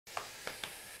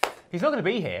He's not going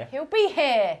to be here. He'll be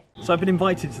here. So I've been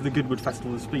invited to the Goodwood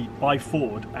Festival of Speed by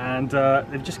Ford, and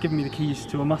they've just given me the keys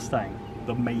to a Mustang.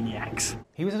 The maniacs.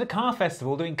 He was at a car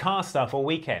festival doing car stuff all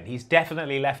weekend. He's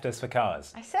definitely left us for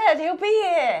cars. I said he'll be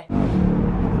here.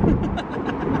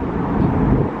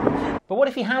 But what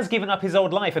if he has given up his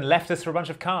old life and left us for a bunch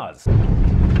of cars?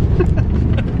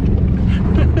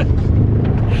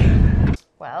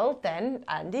 Well, then,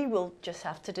 Andy, we'll just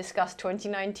have to discuss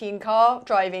 2019 car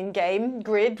driving game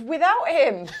Grid without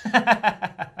him.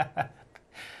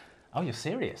 Oh, you're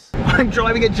serious? I'm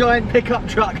driving a giant pickup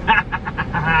truck.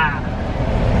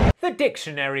 The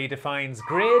dictionary defines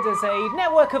grid as a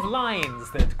network of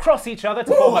lines that cross each other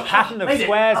to form a pattern of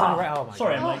squares and... Oh my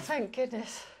Sorry, God. I'm Oh, late. thank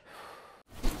goodness.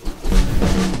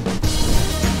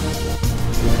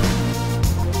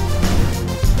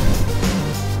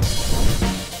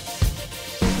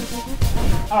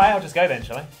 Alright, I'll just go then,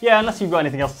 shall I? Yeah, unless you've got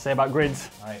anything else to say about grids.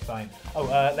 Alright, fine. Oh,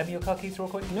 lend me your car keys real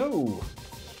quick. No,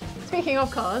 Speaking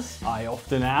of cars, I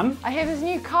often am. I hear there's a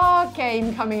new car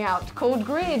game coming out called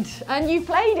Grid, and you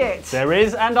played it. There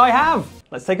is, and I have.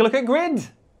 Let's take a look at Grid.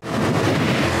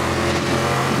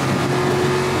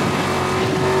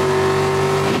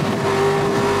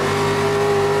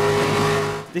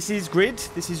 This is Grid.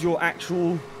 This is your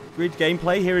actual Grid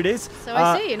gameplay. Here it is. So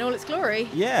I see, in all its glory.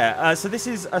 Yeah, so this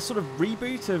is a sort of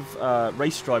reboot of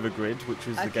Race Driver Grid, which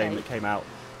was the game that came out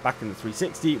back in the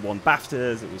 360. It won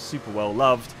BAFTAs, it was super well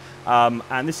loved.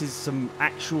 And this is some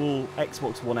actual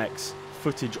Xbox One X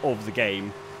footage of the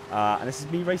game. And this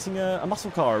is me racing a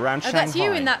muscle car around Shanghai. That's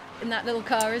you in that little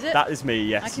car, is it? That is me,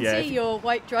 yes. I can see your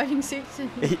white driving suit.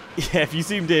 Yeah, if you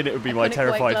zoomed in, it would be my Iconic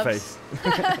terrified white face.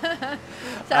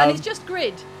 So, and it's just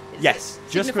Grid. Yes,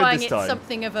 just Grid signifying this time. It's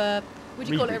something of a, would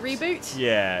you call it a reboot?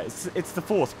 Yeah, it's the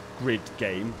fourth Grid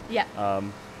game. Yeah.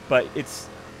 But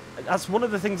that's one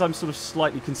of the things I'm sort of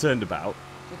slightly concerned about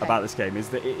this game, is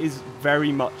that it is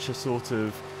very much a sort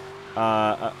of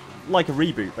like a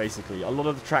reboot, basically. A lot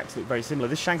of the tracks look very similar.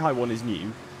 This Shanghai one is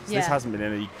new, so this hasn't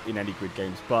been in any Grid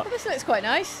games. But this looks quite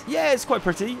nice. yeah, it's quite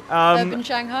pretty. Urban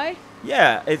Shanghai.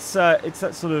 Yeah, it's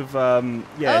that sort of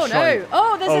yeah. Oh no!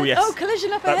 Oh, there's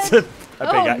collision up That's ahead. a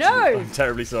big accident. No! I'm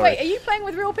terribly sorry. Wait, are you playing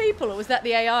with real people, or was that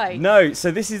the AI? No, so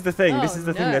this is the thing. Oh, this is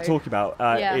the thing they're talking about.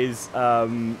 Is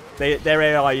their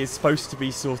AI is supposed to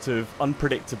be sort of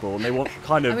unpredictable, and they want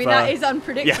kind of. I mean, that is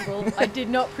unpredictable. I did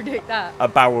not predict that. A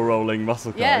barrel rolling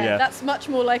muscle car. Yeah, that's much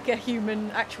more like a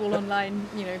human, actual online,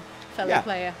 fellow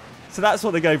player. So that's what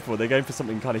they're going for. They're going for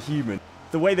something kind of human.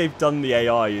 The way they've done the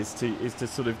AI is to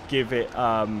sort of give it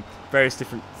various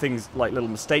different things, like little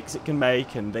mistakes it can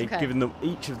make, and they've given them,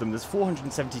 each of them, there's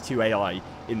 472 AI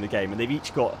in the game, and they've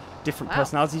each got different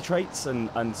personality traits, and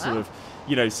sort of,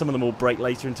 some of them will brake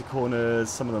later into corners,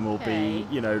 some of them will be,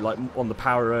 like on the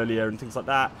power earlier and things like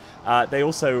that. They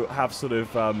also have sort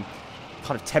of kind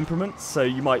of temperaments, so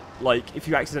you might, like, if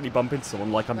you accidentally bump into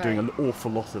someone, like I'm doing an awful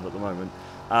lot of at the moment,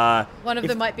 one of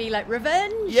them might be like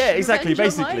revenge. Yeah, exactly,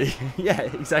 revenge basically. Yeah,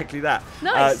 exactly that.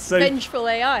 Nice, vengeful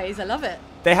AIs. I love it.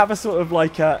 They have a sort of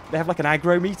like an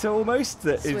aggro meter almost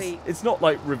that Sweet. It's not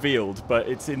like revealed, but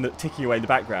it's ticking away in the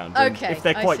background. Okay, And if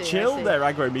they're I quite see, chill, I see. their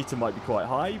aggro meter might be quite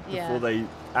high before they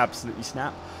absolutely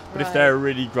snap. But if Right. they're a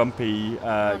really grumpy,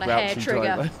 On a hair grouchy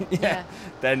trigger. driver,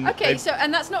 then Okay, so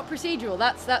and that's not procedural.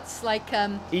 That's like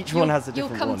each one has a you'll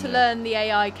different come one, to yeah. learn the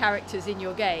AI characters in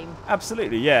your game,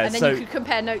 absolutely, yeah. and then so you could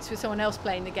compare notes with someone else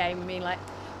playing the game and being like,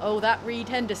 oh, that Reed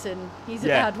Henderson, he's a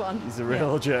bad one. He's a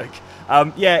real jerk.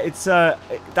 It's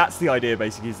that's the idea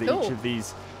basically, is that each of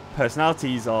these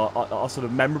personalities are sort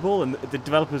of memorable, and the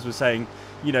developers were saying,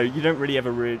 you don't really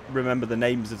ever remember the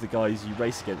names of the guys you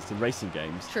race against in racing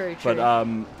games. True.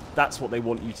 But that's what they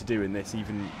want you to do in this,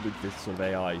 even with this sort of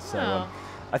AI. So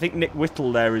I think Nick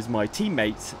Whittle there is my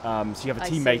teammate. So you have a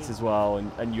teammate as well,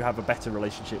 and you have a better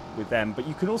relationship with them. But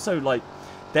you can also, like,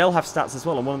 they'll have stats as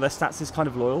well, and one of their stats is kind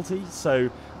of loyalty. So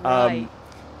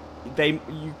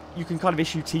you can kind of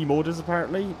issue team orders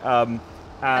apparently.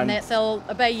 And they'll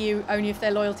obey you only if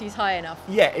their loyalty is high enough.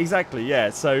 Yeah, exactly.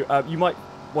 Yeah, so you might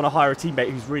want to hire a teammate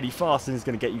who's really fast and is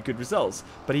going to get you good results,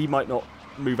 but he might not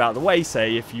move out of the way,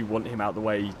 say, if you want him out of the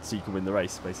way so you can win the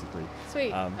race, basically.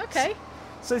 Sweet. Okay.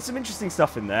 So there's some interesting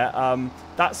stuff in there.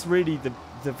 That's really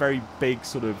the very big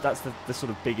sort of, that's the sort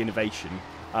of big innovation.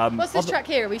 What's this track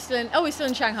here? Are we still in? Oh, we're still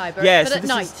in Shanghai, but, yeah, but so at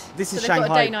night. This is they've Shanghai.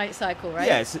 got a day-night cycle, right?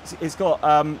 Yes, it's got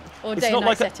or it's day not and night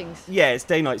like settings. Yeah, it's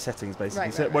day-night settings basically.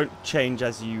 Right, so right, it won't change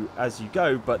as you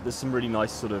go, but there's some really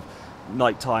nice sort of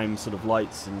nighttime sort of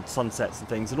lights and sunsets and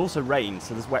things, and also rain.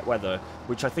 So there's wet weather,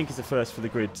 which I think is the first for the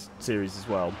Grid series as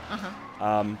well.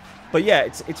 But yeah,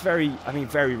 it's very, I mean,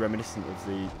 very reminiscent of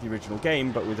the original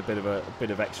game, but with a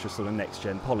bit of extra sort of next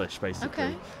gen polish,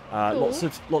 basically. Cool.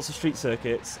 Lots of street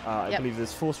circuits. I believe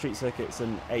there's 4 street circuits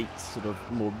and 8 sort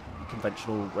of more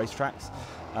conventional racetracks.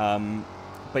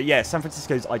 But yeah, San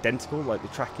Francisco's identical. Like the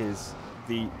track is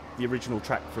the original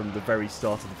track from the very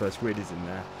start of the first Grid is in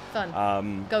there.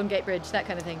 Fun. Golden Gate Bridge, that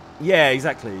kind of thing. Yeah,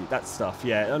 exactly. That stuff.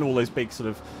 Yeah, and all those big sort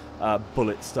of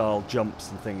bullet-style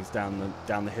jumps and things down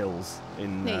the hills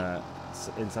in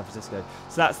San Francisco.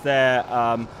 So that's there.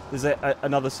 There's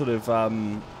another sort of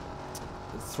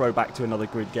throwback to another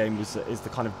Grid game is the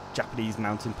kind of Japanese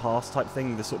mountain pass type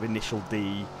thing, the sort of Initial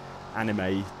D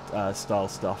anime style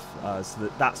stuff.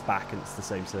 So that's back, and it's the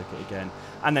same circuit again.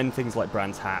 And then things like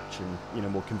Brands Hatch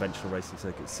and more conventional racing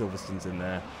circuits. Silverstone's in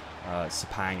there,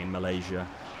 Sepang in Malaysia,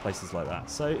 places like that.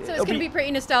 So it's going to be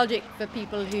pretty nostalgic for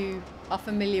people who are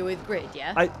familiar with Grid,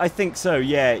 yeah? I think so,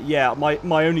 yeah.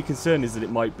 My only concern is that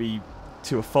it might be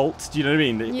to a fault. Do you know what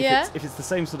I mean? Yeah. If it's the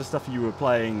same sort of stuff you were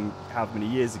playing however many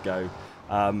years ago,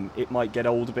 it might get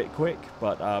old a bit quick,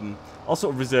 but I'll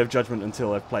sort of reserve judgment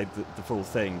until I've played the full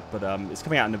thing. But it's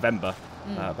coming out in November,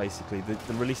 basically.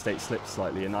 The release date slipped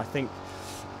slightly, and I think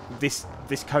this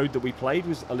code that we played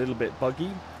was a little bit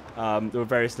buggy. There were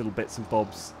various little bits and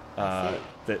bobs that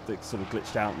sort of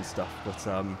glitched out and stuff,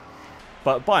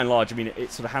 but by and large, I mean,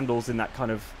 it sort of handles in that kind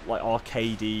of like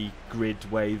arcadey Grid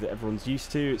way that everyone's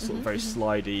used to. It's sort of very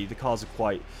slidey. The cars are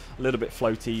quite a little bit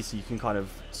floaty, so you can kind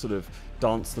of sort of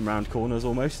dance them around corners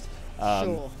almost.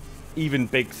 Sure. Even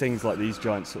big things like these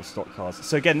giant sort of stock cars.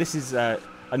 So again, this is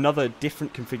another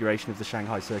different configuration of the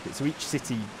Shanghai circuit. So each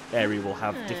city area will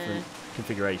have different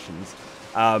configurations.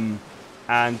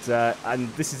 And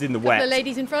this is in the wet. The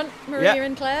ladies in front, Maria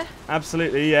and Claire.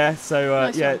 Absolutely, yeah. So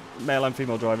Nice male and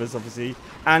female drivers, obviously.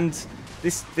 And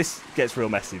this gets real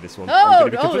messy. This one. Oh, I'm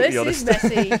gonna be completely honest. This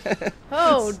is messy.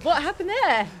 Oh, what happened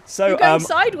there? So you're going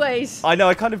sideways. I know.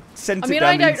 I kind of sent it down the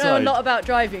I don't inside. know a lot about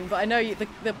driving, but I know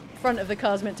the front of the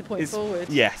car's meant to point forward.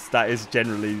 Yes, that is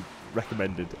generally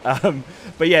recommended.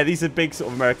 But yeah, these are big sort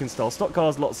of American style stock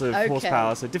cars, lots of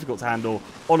horsepower, so difficult to handle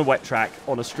on a wet track,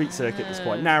 on a street circuit that's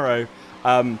quite narrow.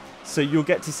 So you'll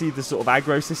get to see the sort of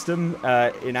aggro system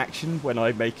in action when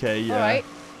I make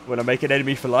when I make an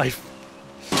enemy for life.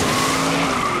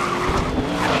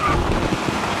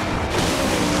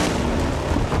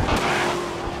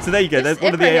 So there you go. There's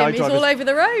one of the AI drivers. He's all over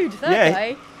the road. That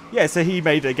guy. Yeah, so he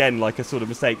made, again, like a sort of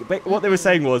mistake. But what they were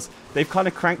saying was they've kind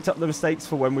of cranked up the mistakes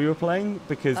for when we were playing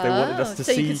because they wanted us to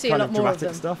see kind of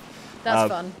dramatic stuff. That's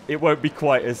fun. It won't be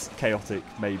quite as chaotic,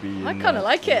 maybe. I kind of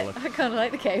like it. I kind of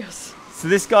like the chaos. So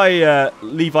this guy,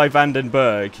 Levi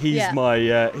Vandenberg,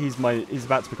 he's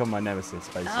about to become my nemesis,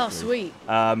 basically. Oh, sweet.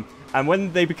 And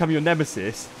when they become your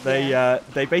nemesis,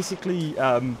 they basically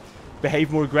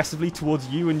behave more aggressively towards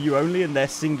you and you only, and their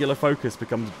singular focus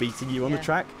becomes beating you on the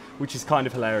track, which is kind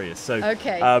of hilarious. So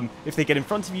if they get in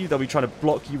front of you, they'll be trying to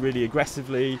block you really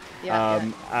aggressively,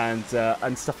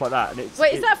 and stuff like that. And is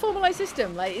that a formalised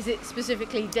system? Like, is it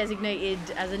specifically designated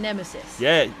as a nemesis?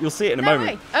 Yeah, you'll see it in a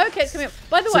moment. Way. Okay, it's coming up.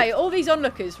 By the way, all these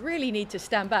onlookers really need to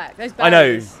stand back. Those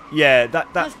barriers. I know. Yeah,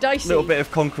 that's dicey. Little bit of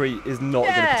concrete is not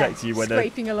going to protect you when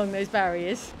scraping along those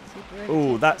barriers.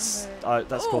 Oh, that's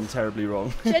gone terribly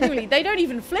wrong. Genuinely, they don't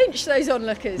even flinch, those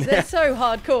onlookers. They're so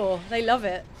hardcore. They love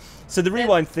it. So the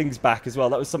rewind thing's back as well.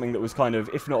 That was something that was kind of,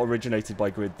 if not originated by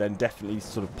Grid, then definitely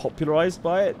sort of popularised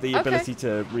by it. The ability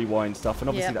to rewind stuff, and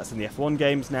obviously that's in the F1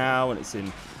 games now, and it's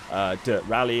in Dirt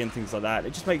Rally and things like that.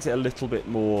 It just makes it a little bit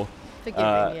more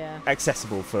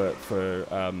accessible for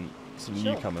some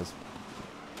newcomers.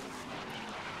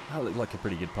 That looked like a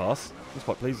pretty good pass. I was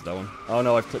quite pleased with that one. Oh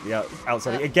no, I've clicked the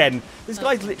outside. Again, this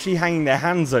guy's literally hanging their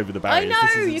hands over the barriers.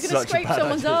 I know, you're going to scrape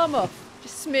someone's arm off.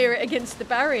 Just smear it against the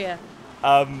barrier.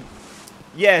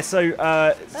 Yeah, so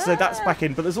that's back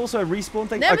in, but there's also a respawn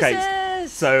thing. Nemesis! Okay,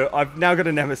 so I've now got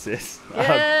a nemesis.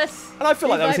 Yes! And I feel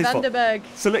like that was his fault.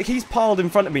 So look, he's piled in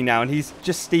front of me now, and he's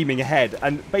just steaming ahead.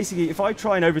 And basically, if I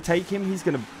try and overtake him, he's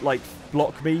going to like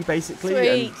block me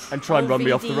basically and try and run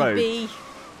me off the road.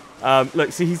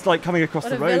 Look, see, he's like coming across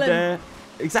the road there.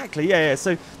 Exactly, yeah.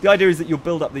 So the idea is that you'll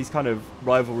build up these kind of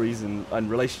rivalries and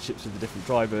relationships with the different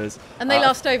drivers. And they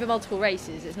last over multiple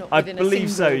races. It's not within I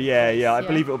believe so, yeah. I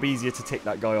believe it'll be easier to tick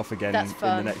that guy off again in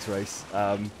the next race.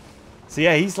 So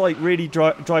yeah, he's like really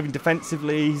driving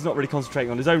defensively. He's not really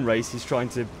concentrating on his own race. He's trying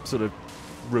to sort of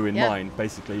ruin mine,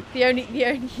 basically.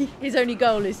 His only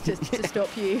goal is to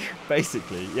stop you.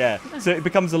 Basically, yeah. So it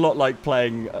becomes a lot like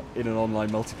playing in an online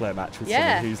multiplayer match with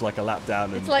someone who's like a lap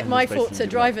down. It's like my Forza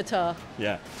Drivatar.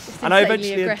 Yeah. It's and I insanely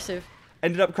eventually aggressive.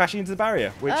 ended up crashing into the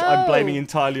barrier, which I'm blaming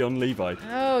entirely on Levi.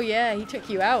 Oh yeah, he took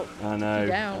you out. I know. Took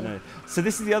you down. I know. So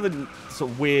this is the other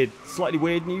sort of slightly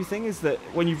weird new thing, is that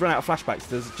when you've run out of flashbacks,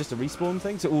 there's just a respawn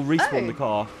thing. So it will respawn the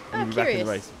car and you'll be back in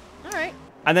the race. All right.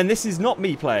 And then this is not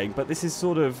me playing, but this is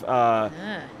sort of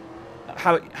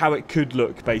how it could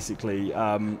look, basically,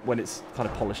 when it's kind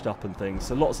of polished up and things.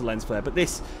 So lots of lens flare. But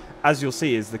this, as you'll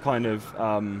see, is the kind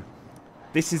of...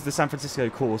 this is the San Francisco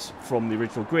course from the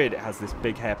original Grid. It has this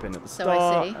big hairpin at the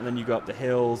start, and then you go up the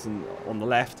hills and on the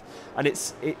left. And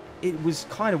it was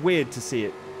kind of weird to see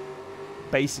it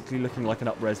basically looking like an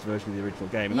up-resed version of the original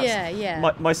game. And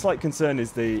that's my slight concern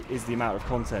is the amount of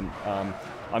content.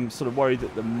 I'm sort of worried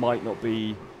that there might not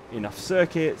be enough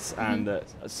circuits, and that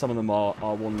some of them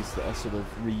are ones that are sort of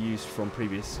reused from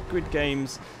previous Grid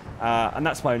games, and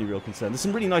that's my only real concern. There's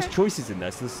some really nice choices in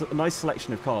there. So there's a nice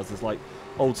selection of cars. There's like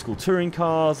old school touring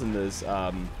cars, and there's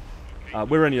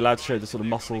we're only allowed to show the sort of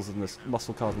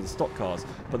muscle cars and the stock cars,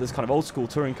 but there's kind of old school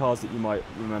touring cars that you might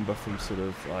remember from sort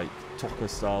of like TOCA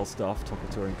style stuff, TOCA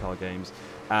touring car games.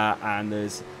 And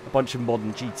there's a bunch of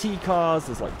modern GT cars.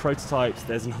 There's like prototypes.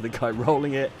 There's another guy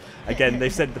rolling it. Again,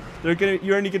 they've said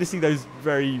you're only going to see those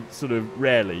very sort of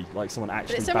rarely, like someone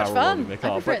actually barrel rolling the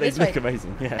car. But they look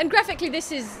amazing. Yeah. And graphically,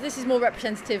 this is more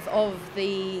representative of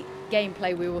the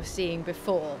gameplay we were seeing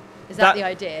before. Is that the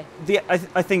idea?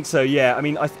 I think so. Yeah. I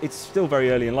mean, it's still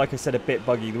very early, and like I said, a bit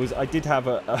buggy. I did have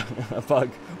a bug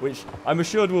which I'm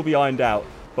assured will be ironed out,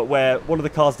 but where one of the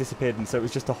cars disappeared, and so it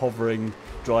was just a hovering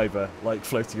driver like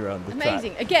floating around the track.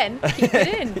 Amazing. Again, keep it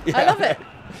in. I love it.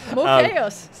 More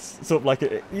chaos. Sort of like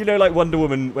like Wonder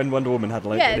Woman, when Wonder Woman had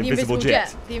like an invisible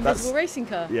jet. The invisible racing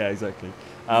car. Yeah, exactly.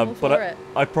 But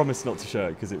I promised not to show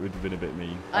it because it would have been a bit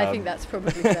mean. I think that's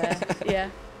probably fair. Yeah.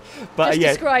 But just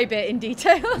describe it in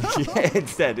detail.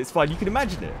 Instead, it's fine. You can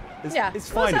imagine it. It's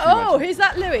fine. Is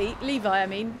that Levi? I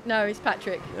mean, no, it's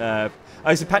Patrick.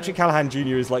 So Patrick Callahan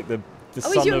Jr. is like the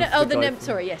son of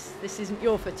sorry, yes, this isn't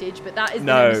your footage, but that is the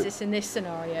nemesis in this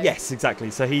scenario. Yes,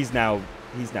 exactly. So he's now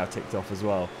ticked off as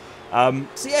well.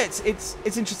 So yeah, it's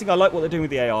interesting. I like what they're doing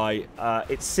with the AI.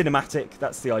 It's cinematic.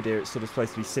 That's the idea. It's sort of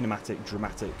supposed to be cinematic,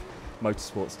 dramatic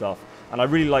motorsport stuff. And I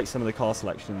really like some of the car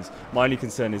selections. My only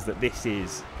concern is that this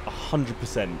is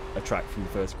 100% a track from the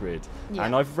first Grid. Yeah.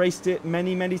 And I've raced it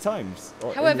many, many times.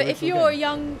 However, if you're a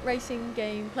young racing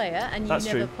game player and you've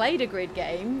never played a Grid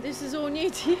game, this is all new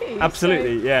to you.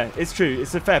 Absolutely, yeah. It's true.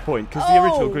 It's a fair point, because the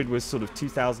original Grid was sort of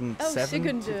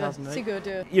 2007,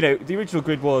 2008. You know, the original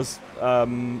Grid was...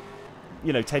 10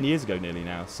 years ago nearly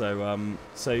now. So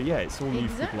yeah, it's all new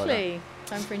for people like that.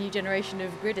 Time for a new generation of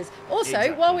gridders.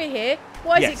 Also, while we're here,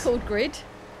 why is it called Grid?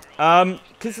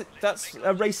 Because that's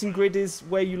a racing grid is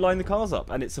where you line the cars up,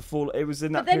 and it was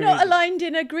in that. But they're not aligned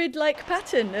in a grid-like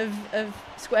pattern of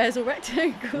squares or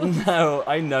rectangles. No,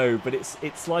 I know, but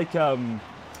it's like in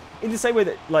the same way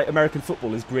that like American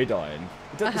football is gridiron.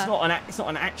 It's not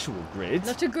an actual grid.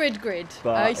 Not a grid.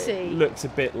 But I see. It looks a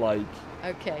bit like.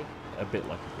 Okay. A bit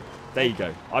like. There you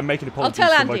go. I'm making apologies. I'll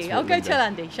tell Andy. I'll go tell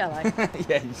Andy, shall I?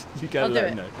 Yeah, you go let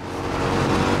him know.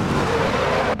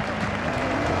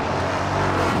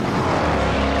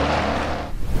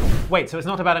 Wait, so it's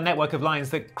not about a network of lines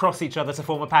that cross each other to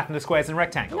form a pattern of squares and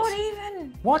rectangles? Not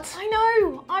even. What? I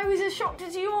know. I was as shocked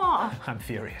as you are. I'm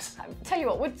furious. Tell you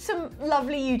what, would some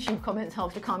lovely YouTube comments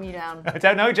help to calm you down? I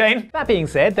don't know, Jane. That being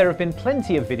said, there have been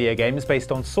plenty of video games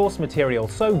based on source material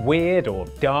so weird or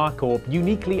dark or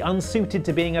uniquely unsuited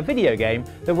to being a video game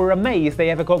that we're amazed they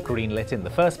ever got greenlit in the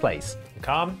first place.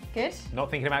 Calm. Good. Not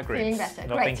thinking about grids. Feeling better.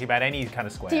 Not thinking about any kind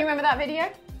of square. Do you remember that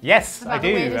video? Yes, I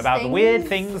do. About the weird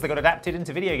things that got adapted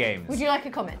into video games. Would you like a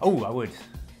comment? Oh, I would.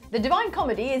 The Divine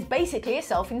Comedy is basically a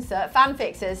self-insert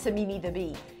fanfic, says Samimi the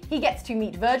Bee. He gets to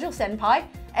meet Virgil Senpai,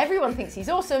 everyone thinks he's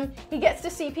awesome, he gets to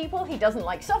see people he doesn't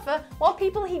like suffer, while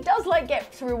people he does like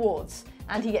get rewards,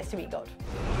 and he gets to meet God.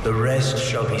 The rest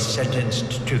shall be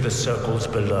sentenced to the circles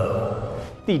below.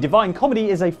 The Divine Comedy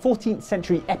is a 14th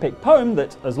century epic poem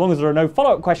that, as long as there are no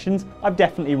follow-up questions, I've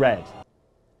definitely read.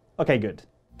 Okay, good.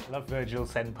 I love Virgil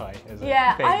Senpai as a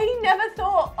thing. I never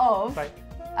thought of...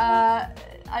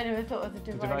 I never thought of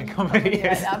the Divine Comedy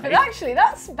like that, but actually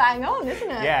that's bang on, isn't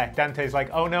it? Yeah, Dante's like,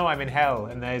 oh no, I'm in hell,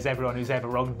 and there's everyone who's ever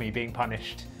wronged me being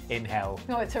punished in hell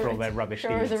for all their rubbish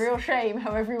deeds. It's a real shame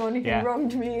how everyone who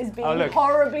wronged me is being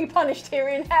horribly punished here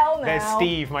in hell now. There's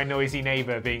Steve, my noisy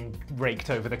neighbour, being raked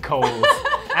over the coals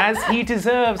As he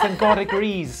deserves, and God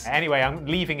agrees. Anyway, I'm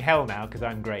leaving hell now because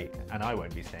I'm great, and I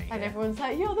won't be staying here. And everyone's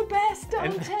like, you're the best,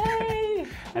 Dante!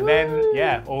 And then,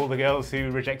 yeah, all the girls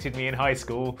who rejected me in high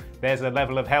school, there's a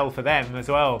level of hell for them as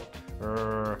well.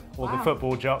 All the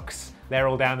football jocks, they're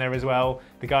all down there as well.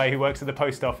 The guy who works at the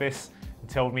post office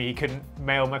told me he couldn't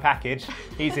mail my package,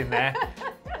 he's in there.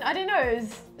 I didn't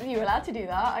know you were allowed to do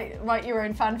that. Write your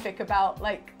own fanfic about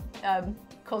like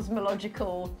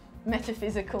cosmological,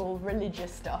 metaphysical,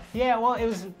 religious stuff. Yeah, well, it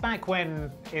was back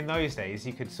when, in those days,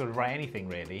 you could sort of write anything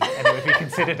really, and it would be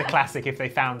considered a classic if they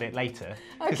found it later.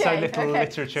 Because so little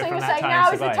literature from that time survives. So you're saying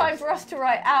now is the time for us to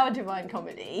write our Divine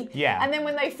Comedy. Yeah. And then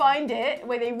when they find it,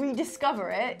 when they rediscover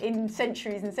it in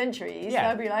centuries and centuries,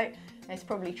 they'll be like, it's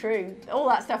probably true. All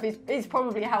that stuff is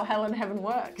probably how hell and heaven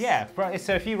works. Yeah,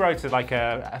 so if you wrote like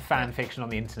a fan fiction on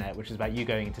the internet, which is about you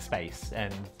going into space,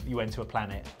 and you went to a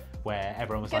planet where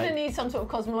everyone was gonna need some sort of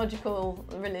cosmological,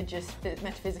 religious,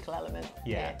 metaphysical element.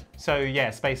 Yeah. So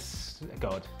yeah, space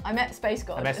god. I met space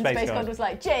god. And space god was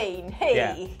like, Jane,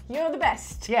 hey, you're the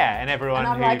best. Yeah, and everyone. And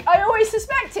I'm like, I always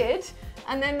suspected.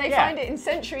 And then they find it in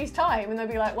centuries' time, and they'll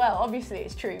be like, well, obviously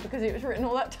it's true because it was written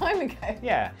all that time ago.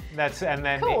 Yeah,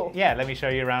 cool. Let me show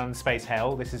you around space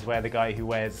hell. This is where the guy who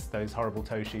wears those horrible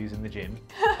toe shoes in the gym,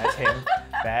 that's him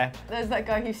there. There's that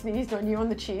guy who sneezed on you on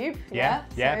the tube. Yeah,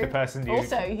 so the person who...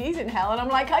 Also, he's in hell, and I'm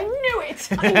like, I knew it!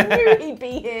 I knew he'd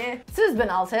be here.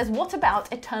 Suzbanal says, what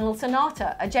about Eternal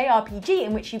Sonata, a JRPG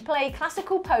in which you play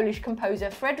classical Polish composer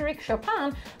Frédéric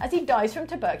Chopin as he dies from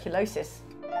tuberculosis?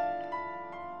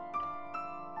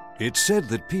 It's said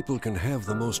that people can have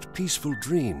the most peaceful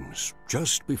dreams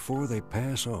just before they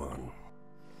pass on.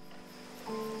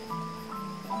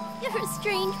 You're a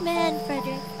strange man,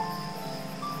 Frederick.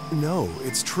 No,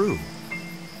 it's true.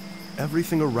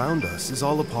 Everything around us is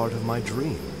all a part of my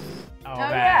dream. Oh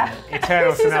man,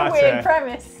 Eternal This Sonata. is a weird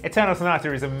premise. Eternal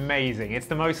Sonata is amazing. It's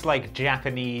the most like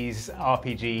Japanese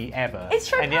RPG ever. Is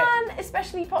Chopin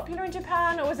especially popular in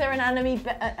Japan, or was there an anime?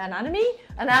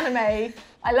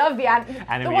 I love the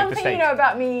anime. The one thing you know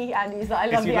about me, Andy, is that I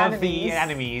love the animes. You love the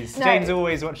animes. No, Jane's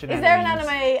always watching animes. Is there an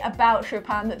anime about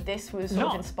Chopin that this was sort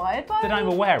of inspired by? That I'm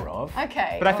aware of.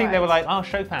 Okay. But I think they were like, oh,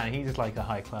 Chopin, he's like a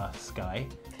high-class guy.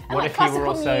 And what like if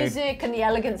classical music and the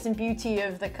elegance and beauty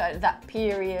of that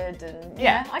period, and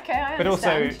okay, I understand. But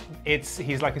also,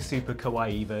 he's like a super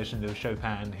kawaii version of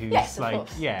Chopin, who's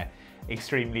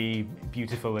extremely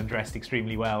beautiful and dressed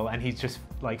extremely well, and he's just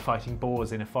like fighting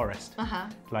boars in a forest.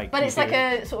 But it's like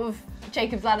a sort of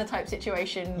Jacob's Ladder type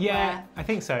situation. Yeah, where... I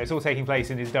think so. It's all taking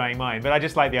place in his dying mind. But I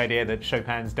just like the idea that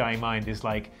Chopin's dying mind is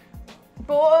like,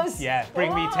 boars! Yeah,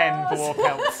 bring me 10 boar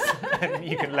pelts and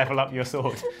you can level up your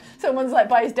sword. Someone's like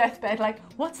by his deathbed like,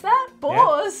 what's that?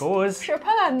 Boars? Yeah, boars.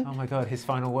 Chopin. Oh my god, his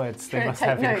final words. They must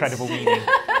have incredible meaning.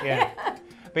 Yeah.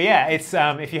 But yeah, it's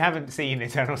if you haven't seen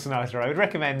Eternal Sonata, I would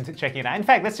recommend checking it out. In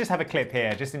fact, let's just have a clip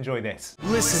here. Just enjoy this.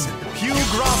 Listen, più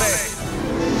grave.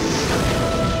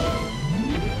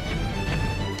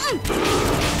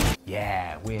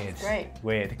 Yeah, weird. Great.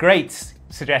 Weird. Great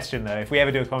suggestion though. If we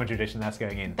ever do a commentary edition, that's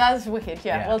going in. That's wicked,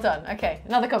 yeah. Well done. Okay,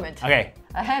 another comment. Okay.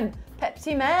 Ahem.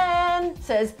 Pepsi Man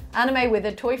says, anime with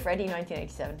a Toy Freddy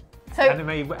 1987. So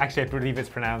anime, actually I believe it's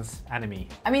pronounced anime.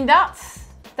 I mean, that's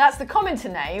the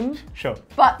commenter name. Sure.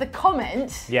 But the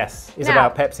comment... Yes, is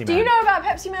about Pepsi Man. Do you know about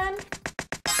Pepsi Man?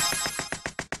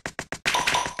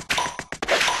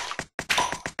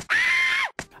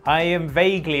 I am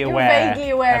vaguely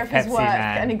aware of his work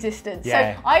and existence.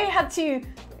 Yeah. So I had to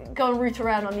go and root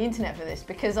around on the internet for this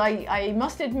because I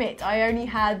must admit I only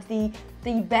had the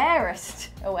barest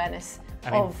awareness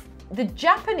of the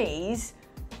Japanese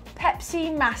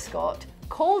Pepsi mascot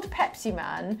called Pepsi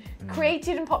Man,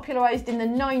 created and popularized in the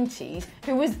 90s,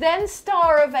 who was then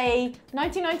star of a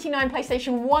 1999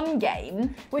 PlayStation 1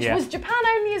 game, which was Japan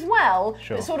only as well,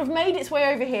 that sort of made its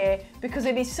way over here because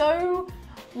it is so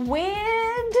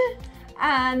weird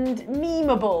and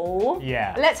memeable.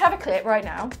 Yeah. Let's have a clip right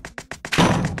now.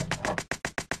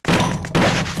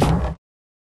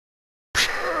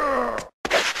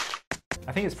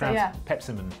 I think it's pronounced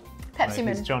Pepsiman.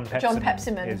 Pepsiman. Like, John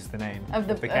Pepsiman is the name of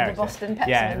the character. Boston Pepsiman.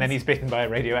 Yeah, and then he's bitten by a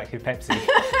radioactive Pepsi.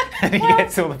 And he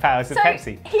gets all the powers of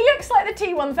Pepsi. He looks like the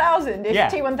T-1000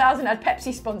 if T-1000 had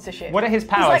Pepsi sponsorship. What are his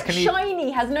powers? He's like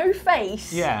shiny, has no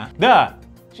face. Yeah.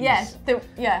 Yes.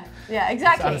 Yeah,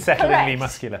 exactly. It's unsettlingly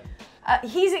muscular.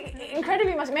 He's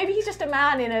incredibly muscular. Maybe he's just a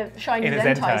man in a shiny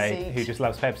Zentai suit. Who just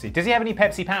loves Pepsi. Does he have any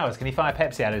Pepsi powers? Can he fire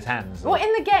Pepsi out of his hands? Well,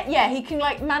 in the he can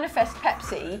like manifest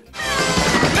Pepsi.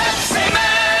 Pepsi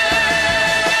Man!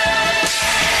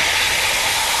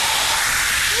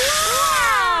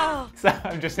 Wow! So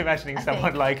I'm just imagining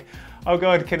someone like, oh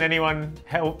God, can anyone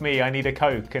help me? I need a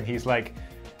Coke. And he's like,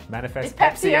 manifest Is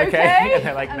Pepsi okay? And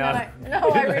they're like, and no. they're like, no,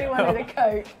 I really wanted a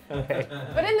Coke. Okay.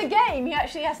 But in the game, he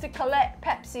actually has to collect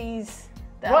Pepsis.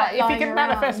 What? If he can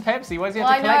manifest Pepsi, why does he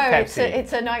have to collect Pepsi?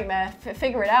 It's a nightmare.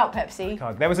 Figure it out, Pepsi.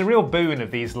 God, there was a real boon of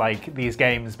these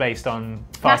games based on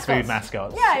fast food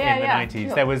mascots in the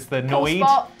 90s. There was the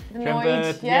Noid. The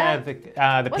Noid, the Wasn't pizza,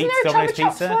 there a Domino's Chupa Chups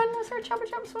pizza. one? Was there a Chupa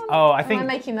Chups one? Oh, I think. Am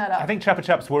I making that up? I think Chupa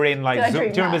Chups were in like. Did I Do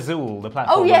you dream remember that? Zool, the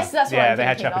platform? Oh yes, that's what Yeah, I'm they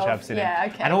had thinking Chupa of. Chups in Yeah,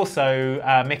 it. okay. And also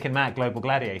Mick and Mac Global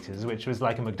Gladiators, which was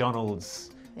like a McDonald's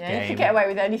game. You could get away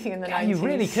with anything in the 90s. You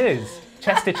really could.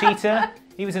 Chester Cheetah,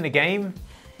 he was in a game.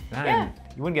 Man,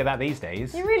 you wouldn't get that these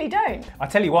days. You really don't. I'll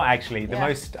tell you what, actually,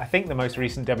 I think the most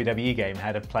recent WWE game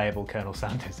had a playable Colonel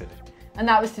Sanders in it. And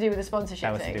that was to do with the sponsorship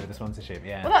That was thing. to do with the sponsorship,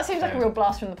 yeah. Well, that seems like a real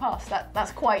blast from the past.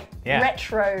 That's quite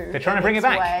retro. They're trying to bring it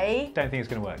back. Way. Don't think it's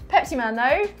going to work. Pepsi Man,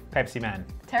 though. Pepsi Man.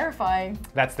 Terrifying.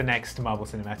 That's the next Marvel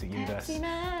Cinematic Universe. Pepsi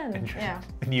Man. Yeah.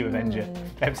 A new Avenger.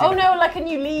 Pepsi Oh Man. no, like a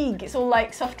new league. It's all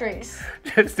like soft drinks.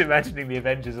 Just imagining the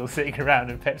Avengers all sitting around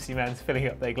and Pepsi Man's filling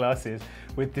up their glasses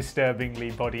with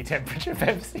disturbingly body temperature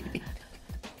Pepsi.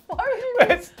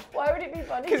 Why would it be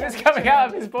body Because temperature? it's coming out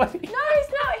of his body. No,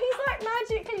 it's not. He's like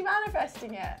magically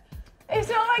manifesting it. It's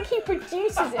not like he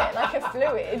produces it like a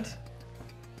fluid.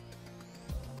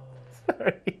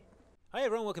 Sorry. Hi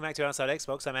everyone, welcome back to Outside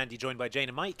Xbox. I'm Andy, joined by Jane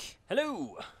and Mike.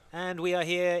 Hello. And we are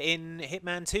here in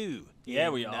Hitman 2. Yeah,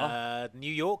 we are.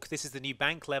 New York. This is the new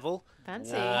bank level.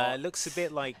 Fancy. Looks a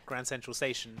bit like Grand Central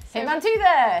Station. Hitman 2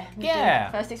 there.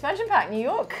 Yeah. First expansion pack, New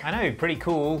York. I know, pretty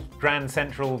cool Grand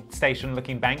Central Station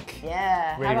looking bank.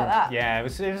 Yeah, Really, how about that? Yeah, it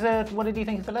was what did you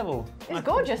think of the level? It's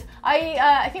gorgeous.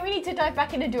 I think we need to dive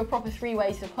back in and do a proper 3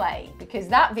 ways to play, because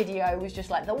that video was just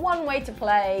like the one way to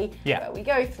play, where we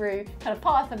go through kind of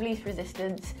path of least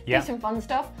resistance, do some fun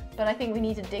stuff, but I think we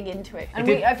need to dig into it. And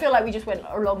I feel like we just went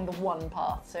along the one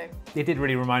path, so. It did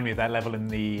really remind me of that level in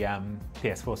the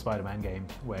PS4 Spider-Man game,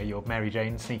 where you're Mary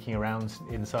Jane sneaking around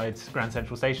inside Grand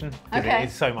Central Station. Okay.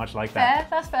 It's so much like that.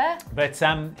 Fair, that's fair. But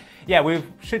yeah, we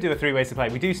should do a 3 ways to play.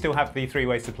 We do still have the 3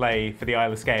 ways to play for the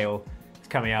Isle of Scale. It's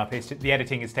coming up. The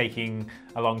editing is taking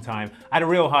a long time. I had a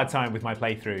real hard time with my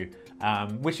playthrough,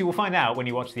 which you will find out when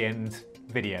you watch the end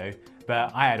video.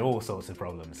 But I had all sorts of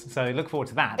problems, so look forward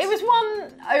to that. It was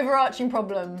one overarching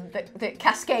problem that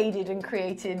cascaded and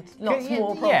created lots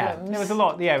more problems. Yeah, there was a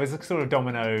lot. Yeah, it was a sort of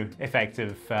domino effect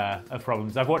of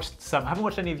problems. I haven't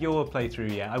watched any of your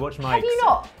playthrough yet. I watched Mike's. Have you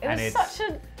not? It was such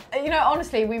a,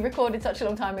 honestly, we recorded such a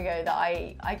long time ago that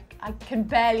I can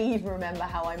barely even remember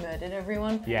how I murdered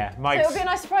everyone. Yeah, so it'll be a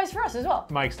nice surprise for us as well.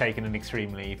 Mike's taken an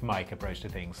extremely Mike approach to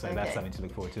things, so that's something to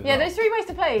look forward to as well. Yeah, those 3 ways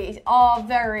to play are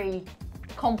very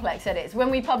complex edits. When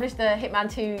we published the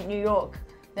Hitman 2 New York,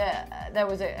 there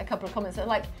was a couple of comments that were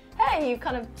like, hey, you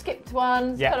kind of skipped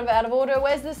one, kind of out of order.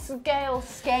 Where's the scale?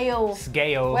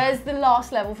 Where's the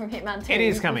last level from Hitman 2? It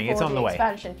is coming, it's on the way.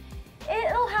 Expansion.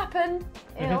 It'll happen.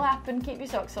 It'll happen. Keep your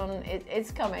socks on.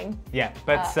 It's coming. Yeah,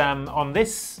 but on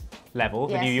this level,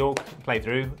 the New York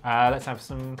playthrough, let's have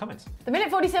some comments. The minute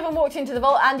 47 walked into the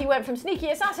vault, Andy went from sneaky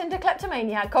assassin to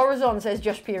kleptomaniac. Corazon, says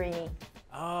Josh Pierini.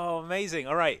 Oh, amazing.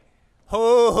 All right.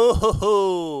 Ho, ho, ho,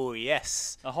 ho,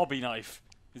 yes. A hobby knife.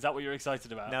 Is that what you're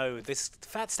excited about? No, this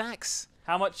Fat Stacks.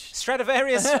 How much?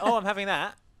 Stradivarius. Oh, I'm having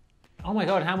that. Oh my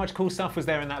god, how much cool stuff was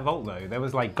there in that vault though? There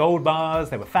was like gold bars,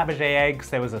 there were Fabergé eggs,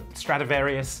 there was a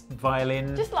Stradivarius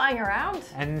violin. Just lying around.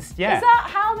 And yeah. Is that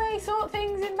how they sort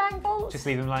things in bank vaults? Just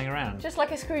leave them lying around. Just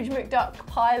like a Scrooge McDuck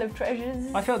pile of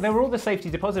treasures. I felt there were all the safety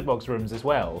deposit box rooms as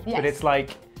well. Yes. But it's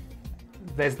like,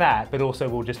 there's that, but also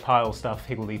we'll just pile stuff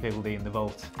higgledy-piggledy in the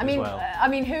vault as well. I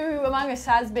mean, who among us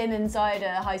has been inside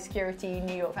a high-security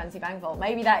New York fancy bank vault?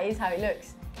 Maybe that is how it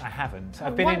looks. I haven't.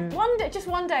 I've been in... Just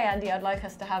one day, Andy, I'd like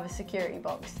us to have a security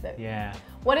box. Yeah.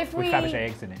 What if with Fabergé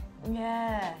eggs in it.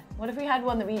 Yeah. What if we had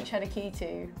one that we each had a key to,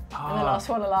 and the last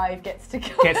one alive gets to go?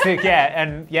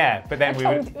 But then we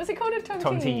would... Was it called a tontine?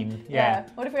 Tontine, yeah.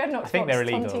 What if we had an Oxbox I think they're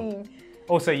illegal. Tontine?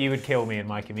 Also, you would kill me and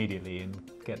Mike immediately and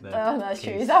get the... Oh, that's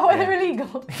keys. true. Is that why they're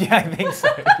illegal? Yeah, I think so,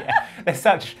 yeah. There's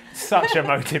such a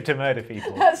motive to murder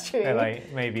people. That's true. They're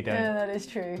like, maybe don't... Yeah, that is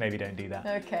true. Maybe don't do that.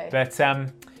 Okay. But,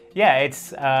 yeah,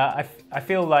 it's... I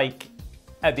feel like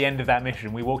at the end of that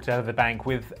mission, we walked out of the bank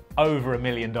with over $1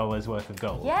 million worth of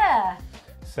gold. Yeah.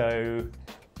 So...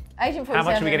 Agent 47. How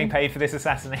much are we getting paid for this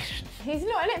assassination? He's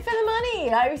not in it for the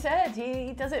money, like we said.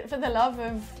 He does it for the love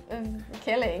of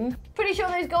killing. Pretty sure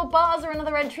those gold bars are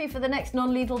another entry for the next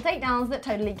non-lethal takedowns that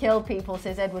totally killed people,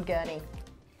 says Edward Gurney.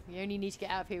 We only need to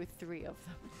get out of here with 3 of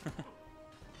them.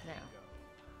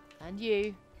 Now. And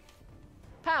you.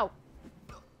 Pow!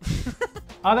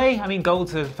 Are they? I mean,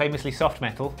 gold's a famously soft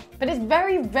metal. But it's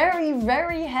very, very,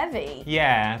 very heavy.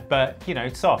 Yeah, but, you know,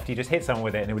 it's soft. You just hit someone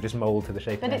with it and it would just mould to the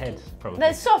shape of their head, probably.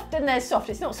 There's soft and there's soft.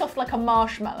 It's not soft like a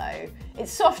marshmallow.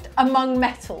 It's soft among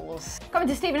metals. Coming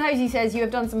to Stephen Hosey says, you have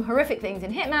done some horrific things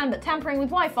in Hitman, but tampering with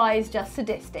Wi-Fi is just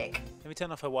sadistic. Let me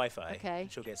turn off her Wi-Fi. Okay.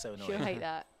 She'll get so annoyed. She'll hate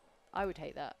that. I would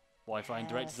hate that. Wi-Fi in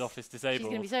director's office disabled. She's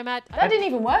going to be so mad. That didn't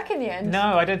even work in the end.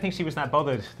 No, I don't think she was that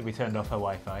bothered that we turned off her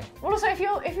Wi-Fi. Well, also, if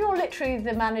you're literally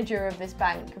the manager of this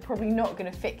bank, you're probably not going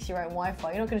to fix your own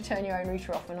Wi-Fi. You're not going to turn your own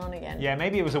router off and on again. Yeah,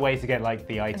 maybe it was a way to get like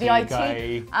the IT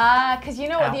guy. Because you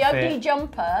know what, the ugly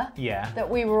jumper that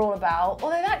we were all about,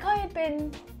 although that guy had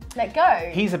been let go.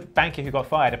 He's a banker who got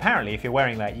fired. Apparently, if you're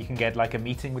wearing that, you can get like a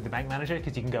meeting with the bank manager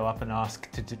because you can go up and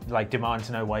ask to like demand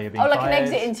to know why you're being fired. Oh, like an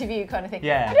exit interview kind of thing.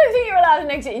 Yeah. I don't think you're allowed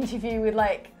an exit interview with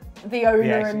like the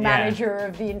owner and manager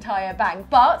of the entire bank,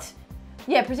 but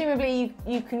yeah, presumably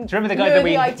you can. Do you remember the guy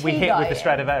that we hit with the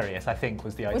Stradivarius? I think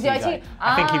was the IT guy.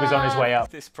 I think he was on his way up.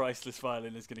 This priceless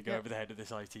violin is going to go over the head of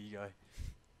this IT guy.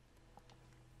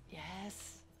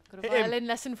 Yes. Got a violin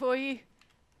lesson for you.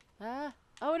 Oh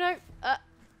no.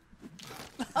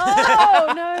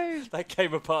 Oh no! That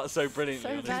came apart so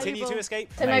brilliantly. So Continue to escape.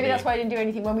 So maybe that's why I didn't do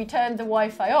anything. When we turned the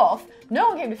Wi-Fi off, no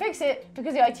one came to fix it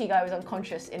because the IT guy was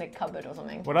unconscious in a cupboard or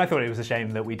something. What I thought it was a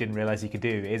shame that we didn't realise you could do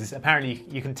is apparently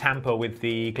you can tamper with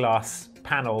the glass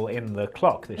panel in the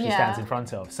clock that she stands in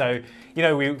front of. So, you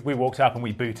know, we walked up and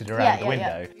we booted around the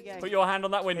window. Put your hand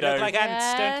on that window. They look like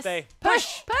ants, don't they?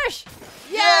 Push! Push!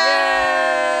 Yay!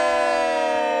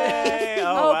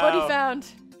 Oh, body found.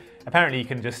 Apparently you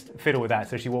can just fiddle with that,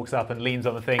 so she walks up and leans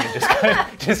on the thing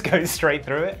and just goes straight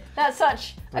through it. That's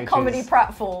such a comedy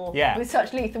pratfall with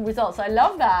such lethal results. I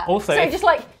love that. Also, so just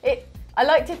like it, I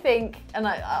like to think, and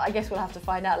I guess we'll have to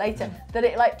find out later, that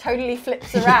it like totally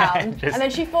flips around and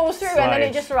then she falls through and then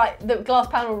it just the glass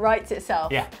panel rights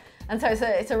itself. Yeah. And so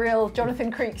it's a real Jonathan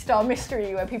Creek style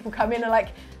mystery where people come in and like,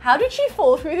 how did she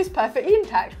fall through this perfectly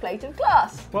intact plate of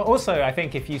glass? Well, also, I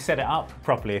think if you set it up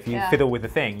properly, if you fiddle with the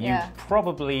thing, you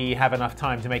probably have enough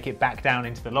time to make it back down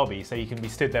into the lobby, so you can be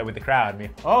stood there with the crowd and be,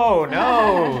 oh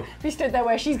no! Be stood there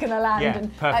where she's going to land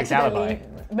and perfect accidentally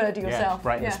murder yourself.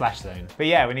 Right in the splash zone. But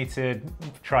yeah, we need to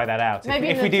try that out. Maybe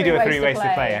if we do a 3 ways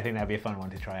to play, I think that'd be a fun one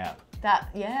to try out.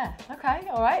 Okay,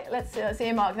 all right. Let's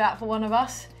earmark that for one of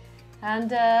us.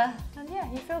 And yeah,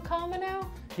 you feel calmer now?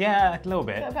 Yeah, a little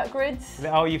bit. What about grids?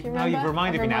 Oh, you've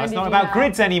reminded me now. It's not about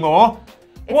grids anymore.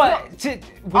 You see,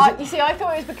 I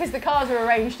thought it was because the cars are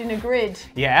arranged in a grid.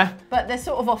 Yeah. But they're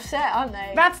sort of offset, aren't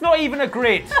they? That's not even a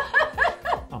grid.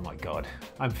 Oh my god,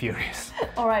 I'm furious.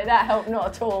 All right, that helped not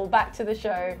at all. Back to the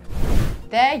show.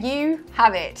 There you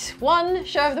have it. One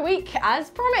show of the week as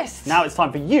promised. Now it's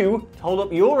time for you to hold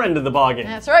up your end of the bargain.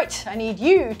 That's right. I need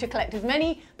you to collect as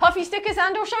many puffy stickers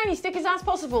and or shiny stickers as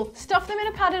possible. Stuff them in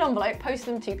a padded envelope, post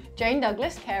them to Jane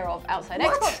Douglas, care of Outside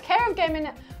Xbox, care of Gaming...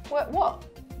 What?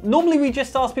 Normally we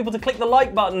just ask people to click the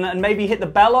like button and maybe hit the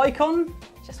bell icon.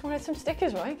 Just wanted some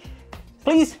stickers, right?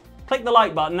 Please click the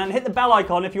like button and hit the bell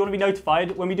icon if you want to be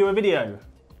notified when we do a video.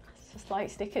 It's just like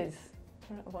stickers.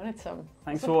 I wanted some.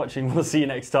 Thanks for watching. We'll see you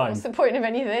next time. What's the point of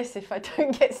any of this if I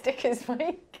don't get stickers,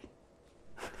 Mike?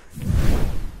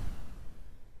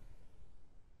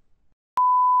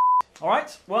 All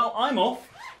right, well, I'm off.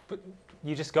 But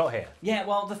you just got here. Yeah,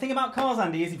 well, the thing about cars,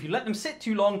 Andy, is if you let them sit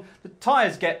too long, the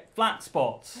tyres get flat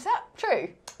spots. Is that true?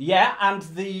 Yeah, and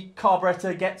the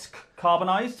carburettor gets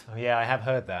carbonised. Oh yeah, I have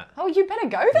heard that. Oh, you better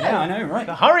go then. Yeah, I know, right.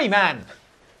 Hurry, man!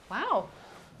 Wow.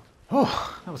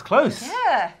 Oh, that was close.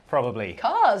 Yeah. Probably.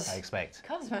 Cars. I expect.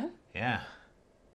 Cars, man. Yeah.